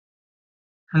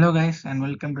Hello guys and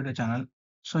welcome to the channel.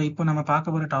 So இப்போ நம்ம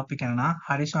பார்க்க போகிற டாபிக் என்னன்னா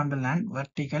horizontal and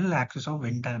vertical axis of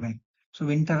wind turbine. So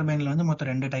wind டர்பைனில் வந்து மொத்தம்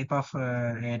ரெண்டு டைப் ஆஃப்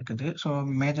இருக்குது. ஸோ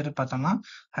மேஜர் பார்த்தோம்னா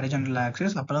ஹரிசாண்டல்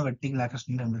ஆக்சிஸ் அப்புறம் வெர்டிகல் ஆக்சிஸ்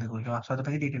ரெண்டு இருக்குது. ஓகேவா? ஸோ அதை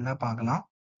பற்றி டீட்டெயிலாக பார்க்கலாம்.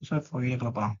 ஸோ இப்போ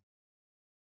வீடியோக்குள்ள போகலாம்.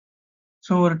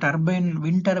 ஸோ ஒரு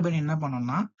விண்ட் டர்பைன் என்ன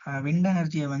பண்ணோம்னா விண்ட்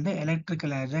எனர்ஜியை வந்து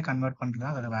எலக்ட்ரிக்கல் எனர்ஜியை கன்வெர்ட் பண்ணுறது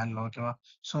தான் அதோட வேலை. ஓகேவா?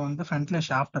 ஸோ வந்து ஃப்ரண்ட்ல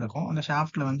ஷாஃப்ட் இருக்கும். அந்த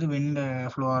ஷாஃப்ட்ல வந்து விண்ட்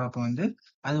ஃப்ளோ ஆகிறப்போ வந்து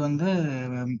அது வந்து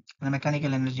அந்த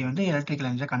மெக்கானிக்கல் எனர்ஜி வந்து எலக்ட்ரிக்கல்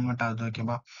எனர்ஜியா கன்வெர்ட் ஆகுது.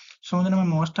 ஓகேவா? ஸோ வந்து நம்ம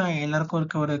மோஸ்டா எல்லாருக்கும்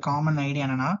இருக்க ஒரு காமன் ஐடியா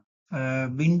என்னன்னா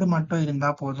விண்டு மட்டும்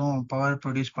இருந்தா போதும் பவர்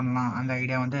ப்ரொடியூஸ் பண்ணலாம், அந்த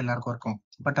ஐடியா வந்து எல்லாருக்கும் இருக்கும்.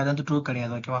 பட் அது வந்து ட்ரூ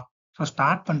கிடையாது. ஓகேவா? ஸோ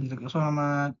ஸ்டார்ட் பண்றதுக்கு ஸோ நம்ம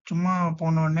சும்மா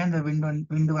போன உடனே அந்த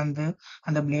விண்டு வந்து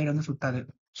அந்த பிளேடு வந்து சுத்தாது.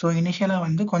 ஸோ இனிஷியலா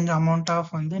வந்து கொஞ்சம் அமௌண்ட்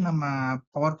ஆஃப் வந்து நம்ம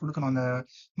பவர் குடுக்கணும். அந்த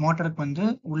மோட்டருக்கு வந்து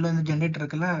உள்ள இருந்து ஜெனரேட்டர்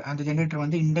இருக்குல்ல, அந்த ஜெனரேட்டர்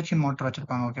வந்து இண்டக்ஷன் மோட்டர்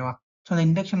வச்சிருப்பாங்க. ஓகேவா? ஸோ அந்த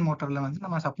இண்டக்ஷன் மோட்டர்ல வந்து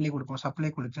நம்ம சப்ளை குடுப்போம்.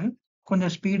 சப்ளை குடுத்து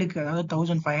கொஞ்சம் ஸ்பீடுக்கு, அதாவது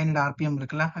 1500 ஆர்பிஎம்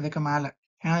இருக்குல்ல, அதுக்கு மேல.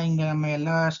 ஏன்னா இங்க நம்ம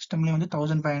எல்லா சிஸ்டம்லயும் வந்து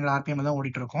 1500 ஆர்பிஎம்ல தான்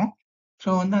ஓடிட்டு இருக்கும்.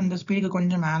 ஸோ வந்து அந்த ஸ்பீடுக்கு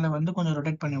கொஞ்சம் மேல வந்து கொஞ்சம்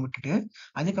ரொட்டேட் பண்ணி விட்டுட்டு,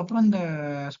 அதுக்கப்புறம் இந்த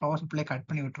பவர் சப்ளை கட்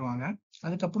பண்ணி விட்டுருவாங்க.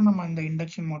 அதுக்கப்புறம் நம்ம இந்த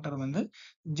இண்டக்ஷன் மோட்டார் வந்து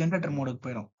ஜெனரேட்டர் மோடுக்கு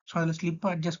போயிரும். ஸோ அதில ஸ்லிப்ப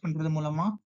அட்ஜஸ்ட் பண்றது மூலமா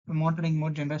மோட்டரிங்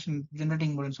மோட்,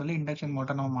 ஜெனரேட்டிங் மோடுன்னு சொல்லி இண்டக்ஷன்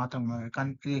மோட்டார் நம்ம மாத்த மு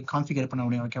கன் இது கான்ஃபிகர் பண்ண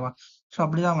முடியும். ஓகேவா? ஸோ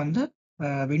அப்படிதான் வந்து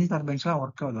விண்ட் டர்பைன்ஸ்லாம்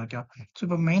ஒர்க் ஆகுது. ஓகேவா? ஸோ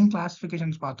இப்போ மெயின்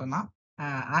கிளாசிஃபிகேஷன்ஸ் பார்த்தோம்னா,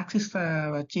 ஆக்சிஸ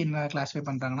வச்சு என்ன கிளாஸிஃபை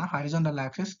பண்றாங்கன்னா, horizontal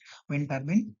axis wind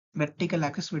turbine, vertical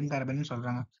axis wind டர்பைன்னு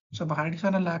சொல்றாங்க. ஸோ இப்போ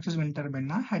ஹாரிசான்டல் ஆக்சிஸ் விண்ட்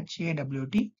டர்பைன்னா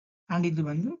ஹெச்ஏடபிள்யூடி அண்ட் இது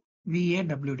வந்து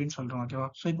விஏடபிள்யூடின்னு சொல்றோம். ஓகேவா?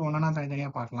 ஸோ இப்போ ஒன்னொன்னா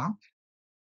தனித்தனியா பார்க்கலாம்.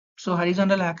 ஸோ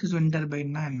ஹரிசாண்டல் ஆக்சிஸ் விண்ட்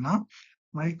டர்பைன்னா என்னன்னா,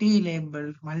 multi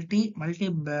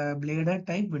bladed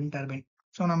type wind turbine.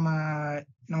 So நம்ம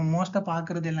நம்ம மோஸ்டா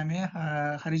பார்க்கறது எல்லாமே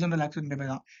ஹரிசாண்டல் ஆக்சிஸ் விண்ட்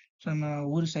டர்பைன் தான். ஸோ நம்ம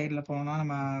ஊர் சைடுல போனோம்னா,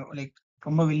 நம்ம லைக்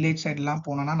ரொம்ப வில்லேஜ் சைடுலாம்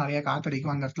போனோம்னா நிறைய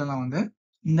காத்தடிக்கும். அந்த இடத்துலலாம் வந்து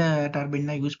இந்த டர்பைன்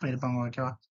தான் யூஸ் பண்ணியிருப்பாங்க.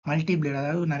 ஓகேவா? மல்டி பிளேட்,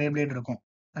 அதாவது நிறைய பிளேட் இருக்கும்.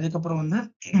 அதுக்கப்புறம் வந்து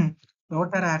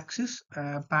rotor axis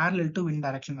parallel to wind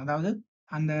direction, அதாவது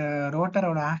அந்த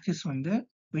ரோட்டரோட ஆக்சிஸ் வந்து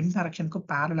விண்ட் டைரக்ஷனுக்கு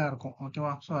பேரலா இருக்கும்.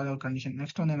 ஓகேவா? ஸோ அது ஒரு கண்டிஷன்.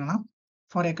 நெக்ஸ்ட் வந்து என்னன்னா,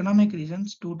 for economic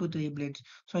reasons 2 to 3 plates.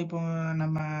 So இப்போ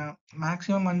நம்ம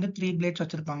மேக்ஸிமம் வந்து 3 பிளேட்ஸ்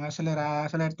வச்சிருப்பாங்க. சில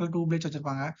இடத்துல 2 பிளேட்ஸ்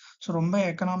வச்சிருப்பாங்க. ஸோ ரொம்ப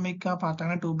எக்கனாமிக்கா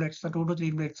பார்த்தாங்கன்னா 2 பிளேட்ஸ் தான், 2 to 3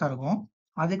 பிளேட்ஸ் தான் இருக்கும்.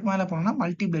 அதுக்கு மேல போனோம்னா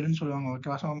மல்டி பிளேடுன்னு சொல்லுவாங்க.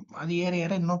 ஓகேவா? ஸோ அது ஏற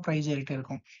ஏற இன்னும் பிரைஸ் ஏறிட்டே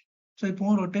இருக்கும். ஸோ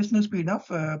இப்போ rotational speed of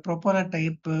propeller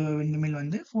type விண்ட்மில்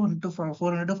வந்து 400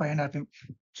 to 500 ஆர்பிஎம்.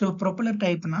 ஸோ ப்ரொப்பல்லர்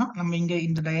டைப்னா நம்ம இங்க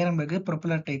இந்த டயக்ராம் இருக்கு.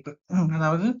 ப்ரொப்பல்லர் டைப்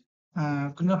அதாவது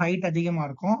கொஞ்சம் ஹைட் அதிகமா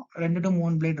இருக்கும். 2 to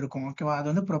 3 பிளேட் இருக்கும். ஓகேவா? அது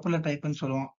வந்து ப்ரொப்பல்லர் டைப்ன்னு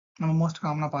சொல்லுவோம். நம்ம மோஸ்ட்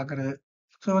காமனா பார்க்கறது.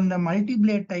 ஸோ இந்த மல்டி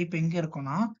பிளேட் டைப் எங்க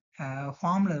இருக்கும்னா,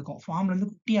 ஃபார்ம்ல இருக்கும். ஃபார்ம்ல வந்து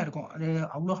குட்டியா இருக்கும். அது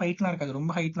அவ்ளோ ஹைட்லாம் இருக்காது.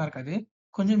 ரொம்ப ஹைட்லாம் இருக்காது.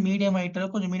 கொஞ்சம் மீடியம் ஹைட்ல,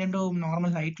 கொஞ்சம் மீடியம் டூ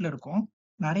நார்மல் ஹைட்ல இருக்கும்.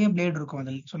 நெறைய பிளேட் இருக்கும்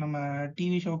அதில். ஸோ நம்ம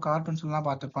டிவி ஷோ, கார்ட்டூன்ஸ்லாம்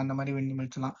பார்த்துருப்போம் அந்த மாரி விண்ட்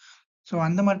மில்ஸ்லாம். ஸோ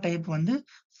அந்த மாரி டைப் வந்து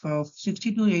 60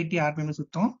 to 80 ஆர்பிஎம்ல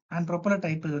சுத்தும். அண்ட் ப்ரொப்பல்லர்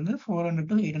டைப் இது வந்து 400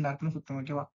 to 800 ஆர்பிஎம்ல சுத்தும்.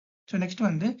 ஓகேவா? ஸோ நெக்ஸ்ட்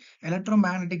வந்து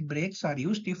electromagnetic breaks are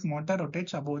used if motor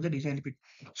rotates above the design speed.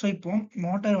 So இப்போ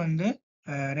மோட்டார் வந்து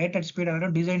ரேட்டட் ஸ்பீட்,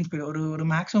 அதாவது டிசைன் ஸ்பீட், ஒரு ஒரு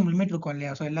மேக்ஸிமம் லிமிட் இருக்கும்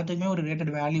இல்லையா? ஸோ எல்லாத்துக்குமே ஒரு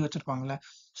ரேட்டட் வேல்யூ வச்சிருப்பாங்கல்ல.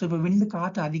 ஸோ இப்போ விண்ட்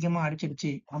காத்து அதிகமா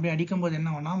அடிச்சிடுச்சு. அப்படி அடிக்கும்போது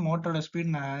என்ன ஆகும்னா, மோட்டரோட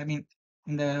ஸ்பீட், ஐ மீன்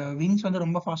இந்த விங்ஸ் வந்து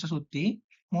ரொம்ப ஃபாஸ்ட்டா சுத்தி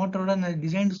மோட்டரோட அந்த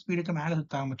டிசைன்டு ஸ்பீடுக்கு மேல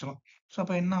சுத்த ஆரம்பிச்சுரும். ஸோ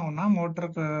அப்ப என்ன ஆகும்னா,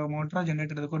 மோட்டரோ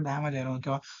ஜெனரேட்டர் எதுக்கோ டேமேஜ் ஆயிரும்.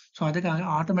 ஓகேவா? ஸோ அதுக்காக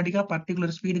ஆட்டோமேட்டிக்கா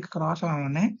பர்ட்டிகுலர் ஸ்பீடுக்கு கிராஸ் ஆன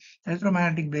உடனே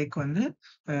எலக்ட்ரோமேக்னெட்டிக் பிரேக் வந்து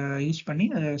யூஸ் பண்ணி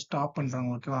ஸ்டாப் பண்றாங்க.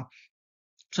 ஓகேவா?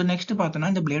 ஸோ நெக்ஸ்ட் பார்த்தோம்னா,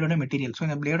 இந்த பிளேடோட மெட்டீரியல். ஸோ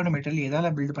இந்த பிளேடோட மெட்டீரியல்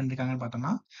எதால பில்ட் பண்ணியிருக்காங்கன்னு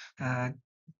பார்த்தோம்னா, அ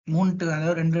 3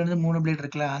 அதாவது 2லேருந்து 3 பிளேட்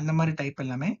இருக்குல்ல, அந்த மாரி டைப்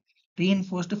எல்லாமே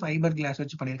ரீஇன்ஃபோர்ஸ்டு ஃபைபர் கிளாஸ்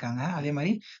வச்சு பண்ணியிருக்காங்க. அதே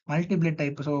மாரி multi plate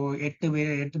type, so 8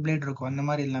 plate இருக்கும். அந்த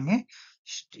மாரி எல்லாமே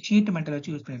ஷீட் மெட்டல்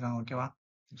வச்சு யூஸ் பண்ணியிருக்காங்க. ஓகேவா?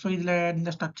 ஸோ இதுல இந்த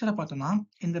ஸ்ட்ரக்சர பார்த்தோம்னா,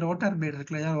 இந்த ரோட்டார் பிளேட்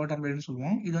இருக்குல்ல, இதான் ரோட்டார் பிளேடுன்னு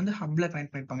சொல்லுவோம். இது வந்து ஹப்ல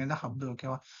கனெக்ட் பண்ணியிருப்பாங்க. இதான் ஹப்.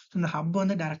 ஓகேவா? ஸோ இந்த ஹப்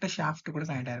வந்து டைரக்ட்டா ஷாஃப்ட் கூட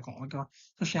கனெக்ட் ஆயிருக்கும். ஓகேவா?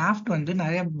 ஸோ ஷாஃப்ட் வந்து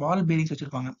நெறைய பால் பேரிங்ஸ்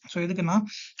வச்சிருப்பாங்க. ஸோ எதுக்குன்னா,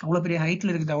 அவ்வளோ பெரிய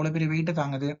ஹைட்ல இருக்குது, அவ்வளோ பெரிய வெயிட்ட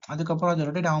தாங்குது. அதுக்கப்புறம் அது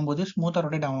ரொட்டேட் ஆகும்போது ஸ்மூத்தா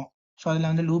ரொட்டேட் ஆகும். ஸோ அதுல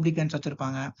வந்து லூப்ரிகன்ட்ஸ்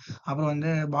வச்சிருப்பாங்க. அப்புறம்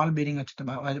வந்து பால் பேரிங்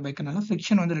வைக்கிறனால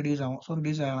ஃபிரிக்ஷன் வந்து ரெடியூஸ் ஆகும். ஸோ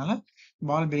ரெடியூஸ் ஆகறனால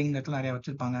பால் பேரிங் இந்த இடத்துல நெறைய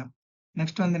வச்சிருப்பாங்க.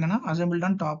 நெக்ஸ்ட் வந்து என்னன்னா, assembled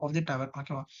on top of the tower.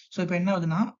 ஓகேவா? ஸோ இப்ப என்ன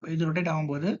ஆகுதுன்னா, இது ரொட்டேட்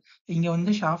ஆகும்போது இங்க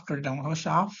வந்து ஷாஃப்ட் ரொட்டேட் ஆகும்.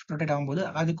 ஷாஃப்ட் ரொட்டேட் ஆகும்போது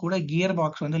அது கூட கியர்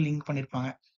பாக்ஸ் வந்து லிங்க்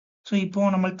பண்ணியிருப்பாங்க. ஸோ இப்போ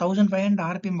நம்மளுக்கு 1500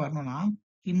 ஆர்பிஎம் வரணும்னா,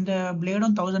 இந்த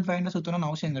பிளேடும் 1500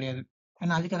 சுத்தணும்னு அவசியம் கிடையாது.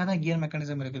 ஏன்னா அதுக்காக தான் கியர்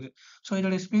மெக்கானிசம் இருக்குது. ஸோ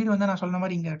இதோட ஸ்பீட் வந்து நான் சொன்ன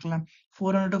மாரி இங்க இருக்குல்ல,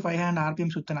 400 to 500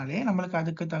 ஆர்பிஎம் சுத்துனாலே நம்மளுக்கு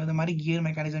அதுக்கு தகுந்த மாரி கியர்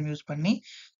மெக்கானிசம் யூஸ் பண்ணி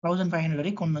 1500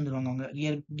 வரைக்கும் கொண்டு வந்துருவாங்க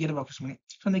அவங்க கியர் பாக்ஸ் பண்ணி.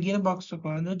 ஸோ அந்த கியர் பாக்ஸ்க்கு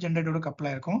வந்து ஜெனரேட்டரோட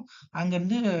கப்ளா இருக்கும்.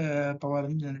 அங்கருந்து பவர்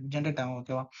வந்து ஜெனரேட் ஆகும்.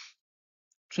 ஓகேவா?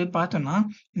 ஸோ இப்ப பார்த்தோம்னா,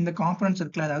 இந்த காம்போனன்ட்ஸ்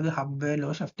இருக்குல்ல, அதாவது hub,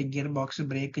 low shaft, gear box,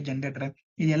 break, generator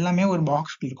இது எல்லாமே ஒரு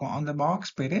பாக்ஸ்க்குள்ள இருக்கும். அந்த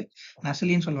பாக்ஸ் பேரு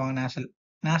நசெல்லின்னு சொல்லுவாங்க.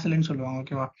 நாசெல்ன்னு சொல்லுவாங்க.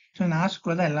 ஓகேவா? ஸோ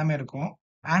நாஸ்க்குள்ள தான் எல்லாமே இருக்கும்.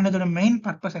 அண்ட் அதோட மெயின்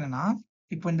பர்ப்பஸ் என்னன்னா,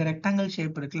 இப்போ இந்த ரெக்டாங்கிள்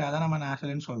ஷேப் இருக்குல்ல, அதான் நம்ம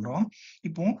நாசெல்ன்னு சொல்றோம்.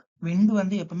 இப்போ விண்ட்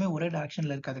வந்து எப்பவுமே ஒரே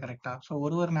டைரக்ஷன்ல இருக்காது கரெக்ட்டா? ஸோ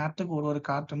ஒரு நேரத்துக்கு ஒரு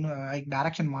காத்து வந்து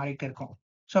டைரக்ஷன் மாறிட்டே இருக்கும்.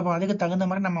 ஸோ அப்ப அதுக்கு தகுந்த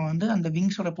மாரி நம்ம வந்து அந்த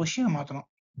விங்ஸோட பொசிஷன மாத்தணும்.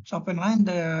 ஸோ அப்ப என்னன்னா,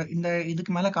 இந்த இந்த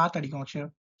இதுக்கு மேல காத்து அடிக்கும் ஆக்சுவலா.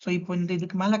 ஸோ இப்போ இந்த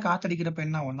இதுக்கு மேல காத்தடிக்கிறப்ப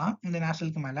என்ன ஆகும்னா, இந்த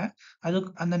நாசலுக்கு மேல,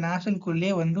 அந்த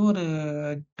நாசலுக்குள்ளேயே வந்து ஒரு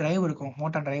டிரைவ் இருக்கும்.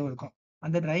 மோட்டார் டிரைவ் இருக்கும்.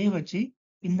 அந்த டிரைவ் வச்சு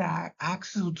இந்த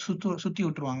ஆக்ஸிஸ் சுத்தி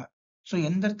விட்டுருவாங்க. ஸோ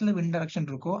எந்த இடத்துல விண்ட் டைரக்ஷன்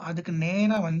இருக்கோ, அதுக்கு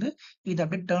நேரா வந்து இது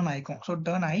அப்படியே டர்ன் ஆயிக்கும். ஸோ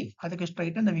டர்ன் ஆயி அதுக்கு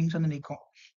ஸ்ட்ரெயிட்டா இந்த விங்ஸ் வந்து நிக்கும்.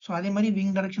 ஸோ அதே மாரி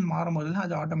விங் டைரக்ஷன் மாறும்போதெல்லாம்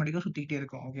அது ஆட்டோமேட்டிக்கா சுத்திக்கிட்டே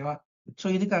இருக்கும். ஓகேவா? ஸோ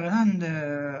இதுக்காக தான் இந்த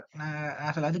ந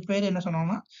நாசல் அதுக்கு பேரு என்ன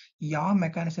சொன்னோம்னா, யா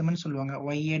மெக்கானிசம்ன்னு சொல்லுவாங்க.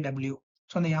 YAW.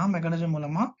 ஸோ அந்த யா மெக்கானிசம்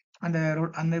மூலமா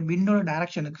அந்த விண்டோட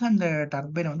டைரக்ஷனுக்கு அந்த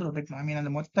டர்பைன வந்து ரொட்டேட் ஐ மீன்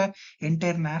அந்த மொத்த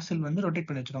என்டையர் நாசில் வந்து ரொட்டேட்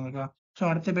பண்ணி வச்சுருவாங்க. ஓகேவா? ஸோ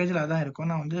அடுத்த பேஜ்ல அதான் இருக்கும்.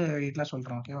 நான் வந்து டீட்டெயிலா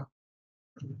சொல்றேன். ஓகேவா?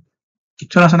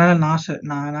 ஸோ நான் சொன்னேன்ல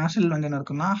நாசில் வந்து என்ன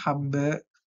இருக்கும்னா, hub,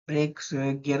 brakes,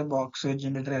 gear box,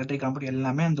 generator, electric compound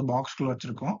எல்லாமே அந்த பாக்ஸ்குள்ள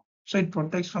வச்சிருக்கோம். So it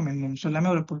புரொடெக்ட்ஸ் from enemies. So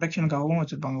எல்லாமே ஒரு புரொடெக்ஷனுக்காகவும்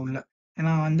வச்சிருப்பாங்க உள்ள.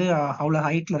 ஏன்னா வந்து அவ்வளோ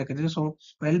ஹைட்ல இருக்குது. ஸோ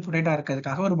வெல் புரொடெக்ட்டா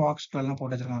இருக்கிறதுக்காக ஒரு பாக்ஸ்குள்ளலாம்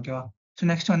போட்டு வச்சிருக்காங்க. ஓகேவா? ஸோ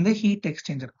நெக்ஸ்ட் வந்து ஹீட்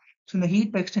எக்ஸ்சேஞ்சர். ஸோ இந்த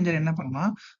ஹீட் எக்ஸ்சேஞ்சர் என்ன பண்ணும்னா,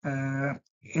 அ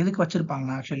எதுக்கு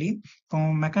வச்சிருப்பாங்கன்னா ஆக்சுவலி இப்போ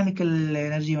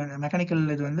மெக்கானிக்கல்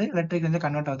இது வந்து எலக்ட்ரிக் வந்து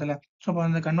கன்வெர்ட் ஆகுதுல்ல. ஸோ அப்போ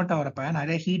அந்த கன்வெர்ட் ஆகுறப்ப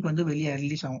நெறைய ஹீட் வந்து வெளிய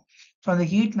ரிலீஸ் ஆகும். ஸோ அந்த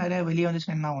ஹீட் நெறைய வெளிய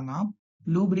வந்துச்சுன்னா என்ன ஆகும்னா,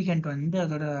 லூப்ரிகன்ட் வந்து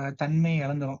அதோட தன்மைய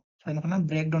இழந்துரும். ஸோ என்ன பண்ணா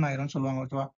பிரேக் டவுன் ஆயிரும்னு சொல்லுவாங்க.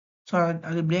 ஓகேவா? ஸோ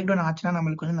அது பிரேக் டவுன் ஆச்சுன்னா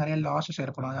நம்மளுக்கு வந்து நெறைய லாஸஸ்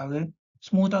ஏற்படும். அதாவது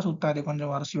ஸ்மூத்தா சுத்தாது.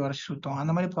 கொஞ்சம் உரசி சுத்தும்.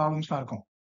 அந்த மாரி ப்ராப்ளம்ஸ்லாம் இருக்கும்.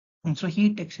 ஸோ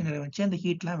ஹீட் எக்ஸ்சேஞ்சர வச்சு அந்த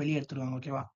ஹீட்லாம் வெளிய எடுத்துருவாங்க.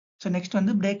 ஓகேவா? ஸோ நெக்ஸ்ட்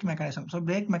வந்து break mechanism. So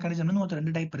break mechanism வந்து மொத்தம்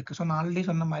 2 டைப் இருக்கு. ஸோ நான் ஆல்ரெடி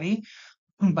சொன்ன மாரி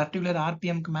பர்ட்டிகுலர்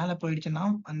ஆர்பிஎம்க்கு மேல போயிடுச்சுன்னா,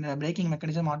 அந்த பிரேக்கிங்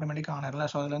மெக்கானிசம் ஆட்டோமேட்டிக்கா ஆன்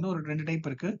ஆயிரும். ஸோ அதுல வந்து ஒரு 2 டைப்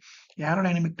இருக்கு.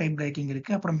 ஏரோடைனமிக் டைப் பிரேக்கிங்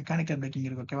இருக்கு. அப்புறம் மெக்கானிக்கல் பிரேக்கிங்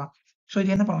இருக்கு. ஓகேவா? ஸோ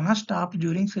இது என்ன பண்ணும்னா, stop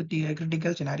during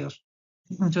critical scenarios.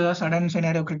 So sudden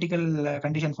scenario critical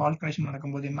condition fault condition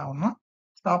நடக்கும்போது என்ன ஆகும்னா,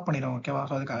 ஸ்டாப் பண்ணிரும். ஓகேவா?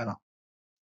 ஸோ அதுக்காக தான்.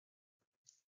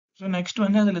 ஸோ நெக்ஸ்ட்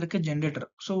வந்து அதுல இருக்க ஜெனரேட்டர்.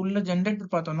 ஸோ உள்ள ஜெனரேட்டர்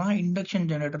பார்த்தோம்னா, இண்டக்ஷன்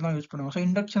ஜெனரேட்டர் தான் யூஸ் பண்ணுவோம். ஸோ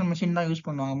இண்டக்ஷன் மெஷின் தான் யூஸ்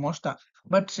பண்ணுவாங்க மோஸ்ட்டா.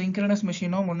 பட் சிங்க்ரனஸ்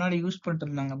மெஷினும் முன்னாடி யூஸ் பண்ணிட்டு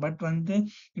இருந்தாங்க. பட் வந்து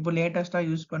இப்போ லேட்டஸ்ட்டா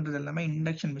யூஸ் பண்றது எல்லாமே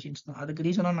இண்டக்ஷன் மெஷின்ஸ் தான். அதுக்கு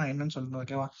ரீசனும் நான் என்னன்னு சொல்றேன்.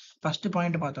 ஓகேவா? ஃபர்ஸ்ட்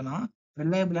பாயிண்ட் பார்த்தோம்னா,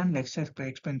 reliable and less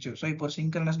expensive. So இப்போ ஒரு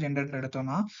சிங்க்ரனஸ் ஜெனரேட்டர்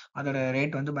எடுத்தோம்னா, அதோட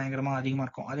ரேட் வந்து பயங்கரமா அதிகமா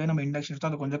இருக்கும். அதே நம்ம இண்டக்ஷன்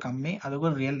எடுத்தா அது கொஞ்சம் கம்மி. அதுக்கு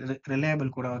ஒரு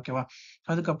ரிலையபிள் கூட. ஓகேவா?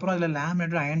 அதுக்கப்புறம் அதுல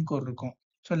லேமினேட்டட் அயர்ன் கோர் இருக்கும்.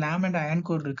 ஸோ லேமினேட்டட் அயர்ன்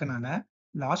கோர் இருக்கனால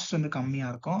லாஸஸ் வந்து கம்மியா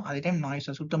இருக்கும். அதே டைம்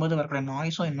சுத்தும்போது வரக்கூடிய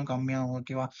நாய்ஸும் இன்னும் கம்மியாகும்.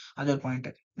 ஓகேவா? அது ஒரு பாயிண்ட்.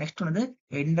 நெக்ஸ்ட் வந்து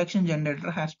induction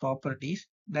generator has properties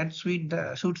that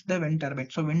shoots the wind turbine.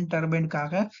 So wind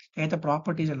டர்பைனுக்காக ஏத்த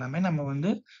ப்ராப்பர்ட்டீஸ் எல்லாமே நம்ம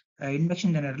வந்து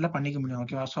இண்டக்ஷன் ஜெனரேட்டர்ல பண்ணிக்க முடியும்.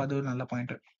 ஓகேவா? ஸோ அது ஒரு நல்ல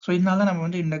பாயிண்ட். ஸோ இதனால தான் நம்ம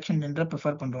வந்து இண்டக்ஷன் ஜெனரேட்டர்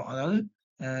ப்ரிஃபர் பண்றோம். அதாவது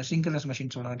சிங்க்ரனஸ்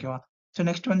மெஷின்ஸோட. ஓகேவா? ஸோ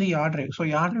நெக்ஸ்ட் வந்து yard drive. So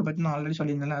yard drive பத்தி நான் ஆல்ரெடி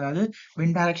சொல்லியிருந்தேன்ல. அதாவது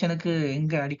விண்ட் டைரக்ஷனுக்கு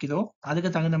எங்க அடிக்குதோ, அதுக்கு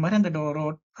தகுந்த மாரி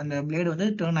அந்த பிளேடு வந்து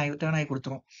டர்ன் ஆயி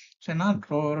குடுத்துரும். ஸோ ஏன்னா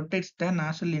rotates the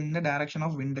nozzle in the direction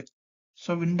of wind.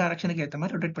 So wind டைரக்ஷனுக்கு ஏத்த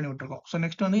மாரி ரொட்டேட் பண்ணி விட்டுருக்கும். ஸோ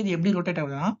நெக்ஸ்ட் வந்து இது எப்படி ரொட்டேட்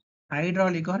ஆகுதுன்னா,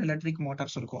 ஹைட்ராலிக் ஆர் எலக்ட்ரிக்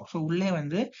மோட்டார்ஸ் இருக்கும். ஸோ உள்ளே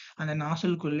வந்து அந்த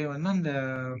நாசில்க்குள்ளே வந்து அந்த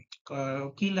க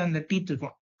கீழ அந்த டீத்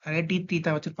இருக்கும். நெறைய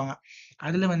டீத்தா வச்சிருப்பாங்க.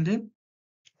 அதுல வந்து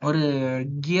ஒரு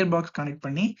கியர் பாக்ஸ் கனெக்ட்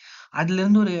பண்ணி,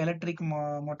 அதுலேருந்து ஒரு எலக்ட்ரிக்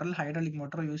மோட்டார், ஹைட்ராலிக்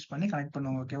மோட்டார யூஸ் பண்ணி கனெக்ட்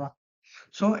பண்ணுவாங்க. ஓகேவா?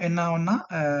 ஸோ என்ன ஆகும்னா,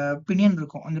 பினியன்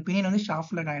இருக்கும். அந்த பினியன் வந்து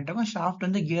ஷாஃப்ட்ல கனெக்ட் ஆகும். ஷாஃப்ட்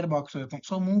வந்து கியர் பாக்ஸ் இருக்கும்.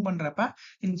 ஸோ மூவ் பண்றப்ப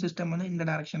இந்த சிஸ்டம் வந்து இந்த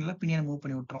டைரக்ஷன்ல பினியன மூவ்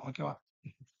பண்ணி விட்டுரும். ஓகேவா?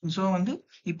 ஸோ வந்து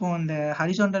இப்போ அந்த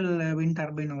ஹரிசாண்டல் விண்ட்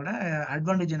டர்பைனோட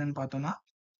அட்வான்டேஜ் என்னன்னு பார்த்தோம்னா,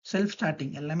 செல்ஃப்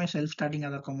ஸ்டார்ட்டிங் எல்லாமே செல்ஃப்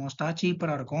ஸ்டார்ட்டிங்கா தான் இருக்கும். மோஸ்ட்டா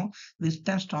சீப்பரா இருக்கும்.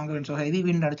 Withstand stronger wind. So heavy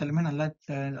wind அடிச்சாலுமே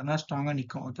நல்லா ஸ்ட்ராங்கா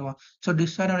நிக்கும். ஓகேவா? ஸோ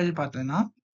டிஸ்அட்வான்டேஜ் பார்த்தீங்கன்னா,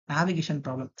 நேவிகேஷன்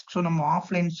ப்ராப்ளம். ஸோ நம்ம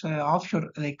ஆஃப் ஷோர்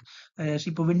லைக்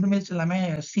இப்போ விண்ட் மில்ஸ் எல்லாமே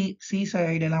சீ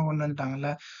சைடு எல்லாம் கொண்டு வந்துட்டாங்கல்ல.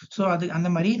 ஸோ அது அந்த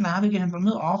மாரி நேவிகேஷன்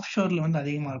வந்து ஆஃப் ஷோர்ல வந்து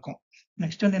அதிகமா இருக்கும்.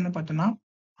 நெக்ஸ்ட் வந்து என்ன பார்த்தோம்னா,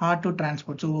 ஹார்ட் டூ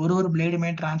டிரான்ஸ்போர்ட். ஸோ ஒரு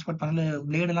பிளேடுமே டிரான்ஸ்போர்ட் பண்ணல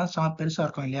பிளேடுலாம் பெருசா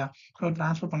இருக்கும் இல்லையா? ஸோ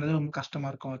டிரான்ஸ்போர்ட் பண்றது ரொம்ப கஷ்டமா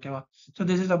இருக்கும். ஓகேவா? So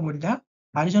this is about the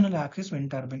horizontal axis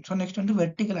wind turbine. So next வந்து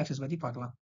வெர்டிகல் ஆக்சிஸ் பத்தி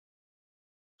பார்க்கலாம்.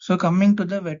 So coming to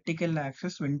the vertical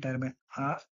axis wind turbine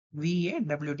R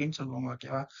VAWTன்னு சொல்லுவாங்க.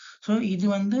 ஓகேவா? ஸோ இது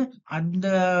வந்து அந்த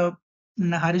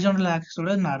ஹரிசாண்டல்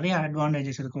ஆக்சிஸோட நெறைய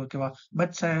அட்வான்டேஜஸ் இருக்கு. ஓகேவா?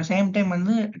 பட் சேம் டைம்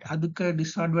வந்து அதுக்கு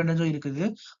டிஸ்அட்வான்டேஜும் இருக்குது.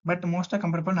 பட் மோஸ்ட்டா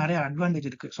கம்பேர் பண்ணா நெறைய அட்வான்டேஜ்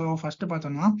இருக்கு. ஸோ ஃபர்ஸ்ட்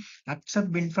பார்த்தோம்னா,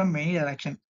 accept wind from many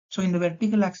direction. So இந்த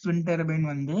வெர்டிகல் ஆக்சிஸ் விண்ட் டர்பைன்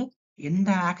வந்து எந்த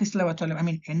ஆக்சிஸ்ல வச்சாலும் ஐ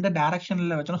மீன் எந்த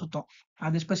டைரக்ஷன்ல வச்சாலும் சுத்தும்.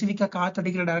 அது ஸ்பெசிஃபிக்கா காத்து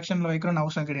அடிக்கிற டைரக்ஷன்ல வைக்கணும்னு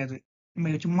அவசியம் கிடையாது.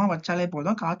 நம்ம சும்மா வச்சாலே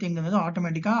போதும். காத்து எங்க இருந்ததோ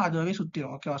ஆட்டோமேட்டிக்கா அதுவாவே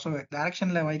சுத்திரும். ஓகேவா? ஸோ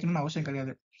டைரக்ஷன்ல வைக்கணும்னு அவசியம்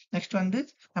கிடையாது. நெக்ஸ்ட் வந்து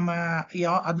நம்ம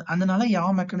அதனால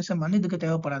யாவ் மெக்கானிசம் வந்து இதுக்கு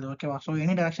தேவைப்படாது. ஓகேவா? ஸோ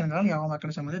எனி டைரக்ஷன்னாலும் யாவ்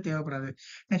மெக்கானிசம் வந்து தேவைப்படாது.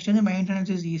 நெக்ஸ்ட் வந்து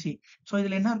மெயின்டனன்ஸ் இஸ் ஈஸி. ஸோ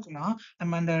இதுல என்ன இருக்குன்னா,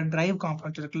 நம்ம இந்த டிரைவ்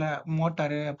காம்போனன்ட்ஸ் இருக்குல்ல,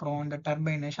 மோட்டாரு, அப்புறம் இந்த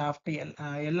டர்பைனு, ஷாஃப்ட்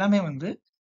எல்லாமே வந்து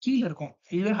கீழ இருக்கும்.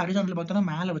 இதுவே ஹாரிசான்டல்ல பார்த்தோம்னா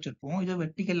மேல வச்சிருப்போம். இதுவே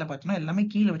வெர்டிகல்ல பார்த்தோம்னா எல்லாமே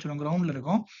கீழ வச்சிருவோம். கிரவுண்ட்ல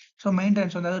இருக்கும். ஸோ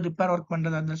மெயின்டனன்ஸ் வந்து அதாவது ரிப்பேர் ஒர்க்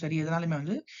பண்றதா இருந்தாலும் சரி, எதுனாலுமே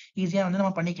வந்து ஈஸியா வந்து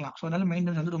நம்ம பண்ணிக்கலாம். ஸோ அதனால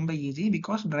மெயின்டனன்ஸ் வந்து ரொம்ப easy.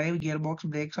 Because drive, gear box,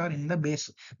 breaks R இன் த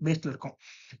பேஸ்ல இருக்கும்.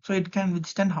 So it can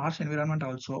withstand harsh environment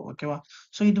also. ஓகேவா?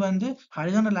 ஸோ இது வந்து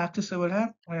ஹாரிசான்டல் ஆக்சிஸ விட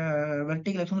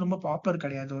வெர்டிகல் ஆக்சிஸ் வந்து ரொம்ப பாப்புலர்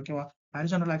கிடையாது. ஓகேவா?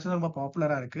 ஹாரிசான்டல் ஆக்சிஸ் ரொம்ப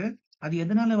பாப்புலரா இருக்கு. அது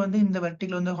எதனால வந்து இந்த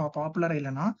வெர்டிகல் வந்து பாப்புலரா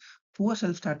இல்லன்னா, புவர்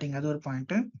செல்ஃப் ஸ்டார்ட்டிங் அது ஒரு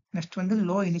பாயிண்ட். நெக்ஸ்ட் வந்து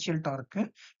லோ இனிஷியல் டார்க்.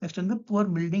 நெக்ஸ்ட் வந்து புவர்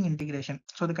பில்டிங் இன்டிகிரேஷன்.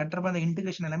 ஸோ அது கட்டுறப்ப அந்த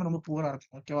இன்டிகிரேஷன் எல்லாமே ரொம்ப புவரா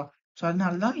இருக்கும். ஓகேவா? ஸோ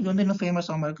அதனால தான் இது வந்து இன்னும் ஃபேமஸ்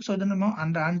ஆகாம இருக்கு. ஸோ இது இன்னும்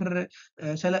அண்டர்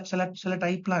சில சில சில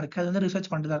டைப்லாம் இருக்கு. அது வந்து ரிசர்ச்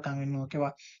பண்ணிட்டு தான் இருக்காங்க இன்னும்.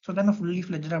 ஓகேவா? ஸோ அதான் ஃபுல்லி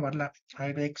ஃபிளெட்ஜ்டா வரல.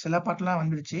 லைக் சில பார்ட்லாம்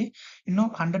வந்துருச்சு.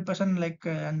 இன்னும் 100%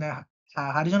 லைக் அந்த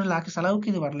ஹரிசான்டல் ஆக்சிஸ்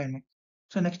அளவுக்கு இது வரல இன்னும்.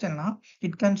 ஸோ நெக்ஸ்ட் என்னன்னா,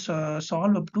 it can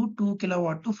solve up two 2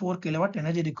 kilowatt two 4 kilowatt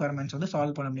energy requirements வந்து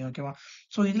சால்வ் பண்ண முடியும். ஓகேவா?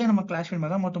 ஸோ இதுலயே நம்ம கிளாஸிஃபை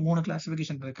பண்ணா மொத்தம் 3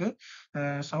 கிளாசிஃபிகேஷன் இருக்கு.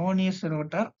 சவோனியஸ்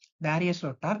rotor, Darius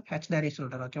rotor, Darius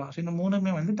rotor. ஓகேவா? ஸோ இந்த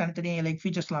 3மே வந்து தனித்தனி லைக்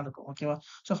ஃபீச்சர்ஸ்லாம் இருக்கும். ஓகேவா?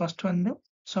 ஸோ ஃபர்ஸ்ட் வந்து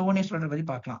சவோனியஸ் ரோட்டார்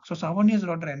பத்தி பார்க்கலாம். ஸோ சவோனியஸ்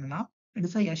ரோட்டார் என்னன்னா, it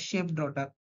is S shaped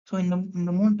rotor. So இந்த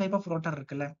இந்த 3 டைப் ஆஃப் ரோட்டார்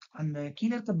இருக்குல்ல, அந்த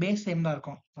கீழ இருக்க பேஸ் சேம் தான்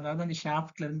இருக்கும். அதாவது அந்த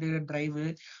ஷாஃப்ட்ல இருந்து டிரைவ்,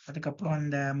 அதுக்கப்புறம்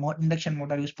அந்த இண்டக்ஷன்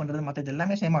மோட்டார் யூஸ் பண்றது மத்தது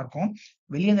எல்லாமே சேமா இருக்கும்.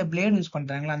 வெளிய அந்த பிளேட் யூஸ்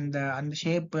பண்றாங்கல்ல, அந்த அந்த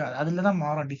ஷேப் அதுல தான்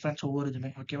மாறும் டிஃபரன்ஸ் ஒவ்வொரு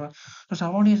இதுமே. ஓகேவா? So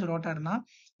சவோனியஸ் ரோட்டார்னா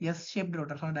S shaped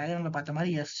rotor. So டயகிராம்ல பார்த்த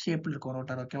மாரி எஸ் ஷேப்ல இருக்கும்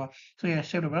ரோட்டார். ஓகேவா? So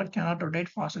S shaped rotor cannot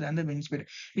rotate pastor than the wind speed.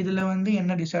 இதுல வந்து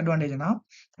என்ன டிஸ்அட்வான்டேஜ்னா,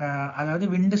 அதாவது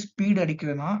விண்ட் ஸ்பீட்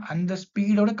அடிக்குதுன்னா, அந்த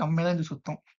ஸ்பீடோட கம்மியா தான் இது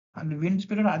சுத்தும். அந்த விண்ட்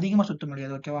ஸ்பீடோட அதிகமா சுத்த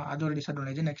முடியாது. ஓகேவா? அது ஒரு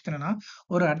டிஸ்அட்வான்டேஜ். நெக்ஸ்ட் என்னன்னா,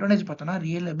 ஒரு அட்வான்டேஜ் பார்த்தோம்னா,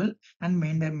 ரியலபிள் அண்ட்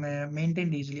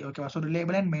மெயின்டைன்ட் ஈஸிலி. ஓகேவா? So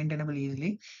reliable and மெயின்டெய்னபிள்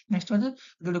easily. Next வந்து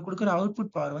இதோட குடுக்குற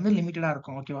அவுட்புட் பவர் வந்து லிமிட்டடா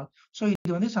இருக்கும். ஓகேவா? ஸோ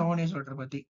இது வந்து சவோனியஸ் ரோட்டார்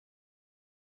பத்தி.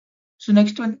 ஸோ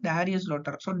நெக்ஸ்ட் வந்து Darius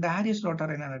rotor. So Darius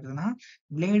rotor என்ன நடக்குதுன்னா,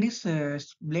 plate is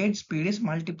played speed is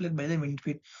multiplied by the wind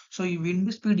speed. So wind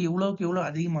speed எவ்வளோக்கு எவ்வளோ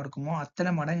அதிகமா இருக்குமோ,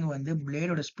 அத்தனை மடங்கு வந்து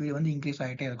பிளேடோட ஸ்பீட் வந்து இன்க்ரீஸ்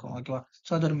ஆகிட்டே இருக்கும். ஓகேவா?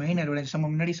 ஸோ அது ஒரு மெயின் அட்வான்டேஜ். நம்ம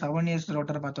முன்னாடி 7 இயர்ஸ்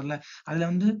ரோட்டார் பார்த்தோம்ல, அதுல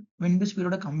வந்து விண்ட்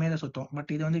ஸ்பீடோட கம்மியா தான் சுத்தும்.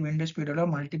 பட் இது வந்து விண்ட் ஸ்பீடோட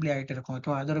மல்டிப்ளை ஆகிட்டே இருக்கும்.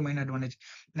 ஓகேவா? அது ஒரு மெயின் அட்வான்டேஜ்.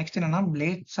 நெக்ஸ்ட் என்னன்னா,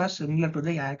 plates R similar to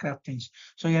the aircraft wings.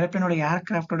 So ஏரோப்ளேனோட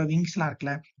ஏர்கிராஃப்டோட விங்ஸ்லாம்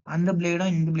இருக்குல்ல, அந்த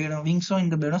பிளேடும் இந்த பிளேடும் விங்ஸும்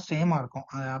இந்த பிளேடும் சேமா இருக்கும்.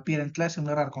 அப்பியரன்ஸ்ல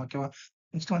சிமிலரா இருக்கும். ஓகேவா?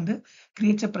 நெக்ஸ்ட் வந்து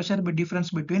creates a pressure difference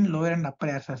between lower and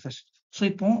upper air surface. So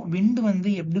இப்போ விண்ட் வந்து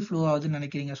எப்படி ஃப்ளோ ஆகுதுன்னு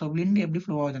நினைக்கிறீங்க? ஸோ விண்ட் எப்படி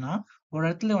ஃப்ளோ ஆகுதுன்னா, ஒரு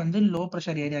இடத்துல வந்து லோ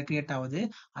பிரஷர் ஏரியா கிரியேட் ஆகுது.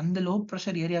 அந்த லோ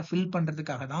பிரஷர் ஏரியா ஃபில்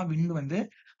பண்றதுக்காக தான் விண்ட் வந்து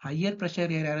ஹையர்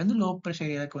பிரஷர் ஏரியால இருந்து லோ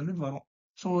பிரஷர் ஏரியாக்கு வந்து வரும்.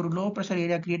 ஸோ ஒரு லோ பிரஷர்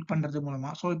ஏரியா கிரியேட் பண்றது மூலமா,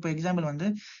 ஸோ இப்போ எக்ஸாம்பிள் வந்து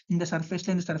இந்த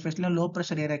சர்ஃபேஸ்ல லோ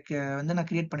பிரஷர் ஏரியாக்கு வந்து நான்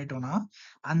கிரியேட் பண்ணிட்டோம்னா,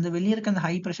 அந்த வெளிய இருக்க அந்த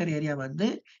ஹை பிரஷர் ஏரியா வந்து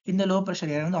இந்த லோ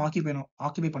பிரஷர் ஏரியா வந்து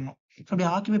ஆக்கிபை பண்ணும். ஸோ அப்படி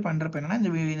ஆக்கிபை பண்றப்ப என்னன்னா,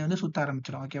 இது வந்து சுத்த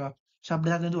ஆரம்பிச்சுரும். ஓகேவா? ஸோ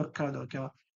அப்படிதான் அது வந்து ஒர்க் ஆகுது. ஓகேவா?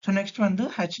 ஸோ நெக்ஸ்ட் வந்து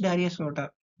Darius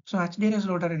rotor. So Darius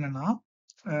rotor என்னன்னா,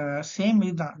 சேம்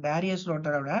இதுதான். டேரியஸ்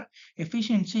ரோட்டாரோட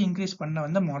எஃபிஷியன்சி இன்கிரீஸ் பண்ண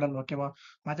வந்த மாடல். ஓகேவா?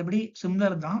 மத்தபடி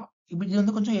சிமிலர் தான். இது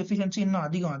வந்து கொஞ்சம் எஃபிஷியன்சி இன்னும்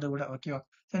அதிகம் அத விட. ஓகேவா?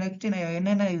 ஸோ நெக்ஸ்ட்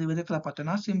என்னென்ன இது விதத்துல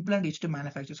பார்த்தோம்னா, simple and easy two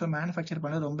manufacture. So manufacture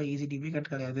பண்ணது ரொம்ப ஈஸி, டிஃபிகல்ட்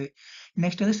கிடையாது.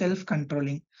 நெக்ஸ்ட் வந்து செல்ஃப்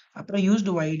கண்ட்ரோலிங். அப்புறம்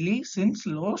used widely since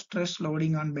low stress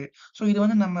loading on bed. So இது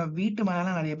வந்து நம்ம வீட்டு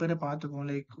மேலலாம் நெறைய பேர் பார்த்துருப்போம்.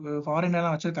 லைக்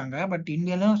ஃபாரின்லலாம் வச்சிருக்காங்க. பட்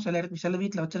இந்தியாலயும் சில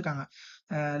வீட்ல வச்சிருக்காங்க.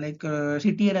 லைக்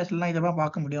சிட்டி ஏரியாஸ்லலாம் இதெல்லாம்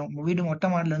பார்க்க முடியும். வீடு மொட்டை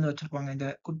மாடில இருந்து வச்சிருப்பாங்க இந்த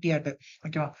குட்டியாட்டு.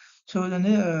 ஓகேவா? ஸோ இது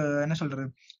வந்து என்ன சொல்றது?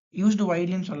 யூஸ்டு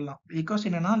வைட்லின்னு சொல்லலாம். பிகாஸ்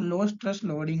என்னன்னா, low stress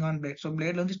loading on plate. So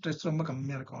பிளேட்ல வந்து ஸ்ட்ரெஸ் ரொம்ப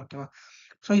கம்மியா இருக்கும். ஓகேவா?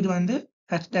 ஸோ இது வந்து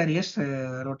ஹெச்டாரியஸ்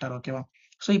ரோட்டார். ஓகேவா?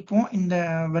 ஸோ இப்போ இந்த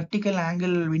வெர்டிகல்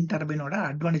ஆங்கிள் விண்ட் டர்பைனோட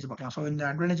அட்வான்டேஜ் பார்க்கலாம். ஸோ இந்த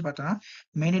அட்வான்டேஜ் பார்த்தோம்னா,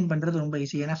 மெயின்டெயின் பண்றது ரொம்ப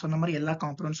ஈஸி. ஏன்னா சொன்ன மாரி எல்லா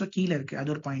காம்போனன்ட்ஸும் கீழ இருக்கு.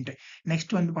 அது ஒரு பாயிண்ட்.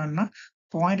 நெக்ஸ்ட் வந்து பார்த்தீங்கன்னா,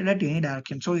 pointed at any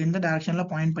direction. So எந்த டைரக்ஷன்ல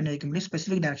பாயிண்ட் பண்ணி வைக்க முடியும்.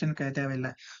 ஸ்பெசிஃபிக் டைரக்ஷன் தேவையில்ல.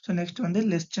 ஸோ நெக்ஸ்ட் வந்து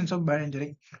less chance of bad injury.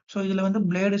 So இதுல வந்து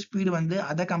பிளேடு ஸ்பீடு வந்து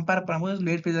அத கம்பேர் பண்ணும்போது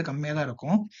பிளேட் ஸ்பீடு கம்மியா தான்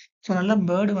இருக்கும். ஸோ நல்லா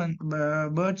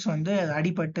பேர்ட்ஸ் வந்து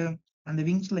அடிபட்டு அந்த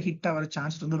விங்ஸ்ல ஹிட் ஆவற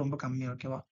சான்ஸ் வந்து ரொம்ப கம்மி.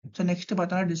 ஓகேவா? ஸோ நெக்ஸ்ட்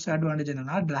பார்த்தோம்னா டிஸ்அட்வான்டேஜ்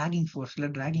என்னன்னா, டிராகிங்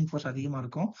ஃபோர்ஸ் அதிகமா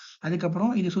இருக்கும்.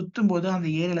 அதுக்கப்புறம் இது சுத்தும்போது அந்த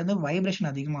ஏரியால இருந்து வைப்ரேஷன்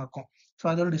அதிகமா இருக்கும். ஸோ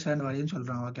அதோட டிஸ்அட்வான்டேஜ்ன்னு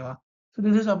சொல்றாங்க. ஓகேவா? So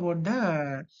this is about the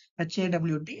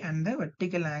HAWT and the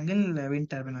vertical angle wind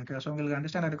turbine. ஓகேவா? ஸோ உங்களுக்கு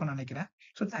அண்டர்ஸ்டாண்ட் இருக்கும்னு நினைக்கிறேன்.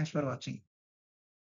 ஸோ தேங்க்ஸ் ஃபார் வாட்சிங்.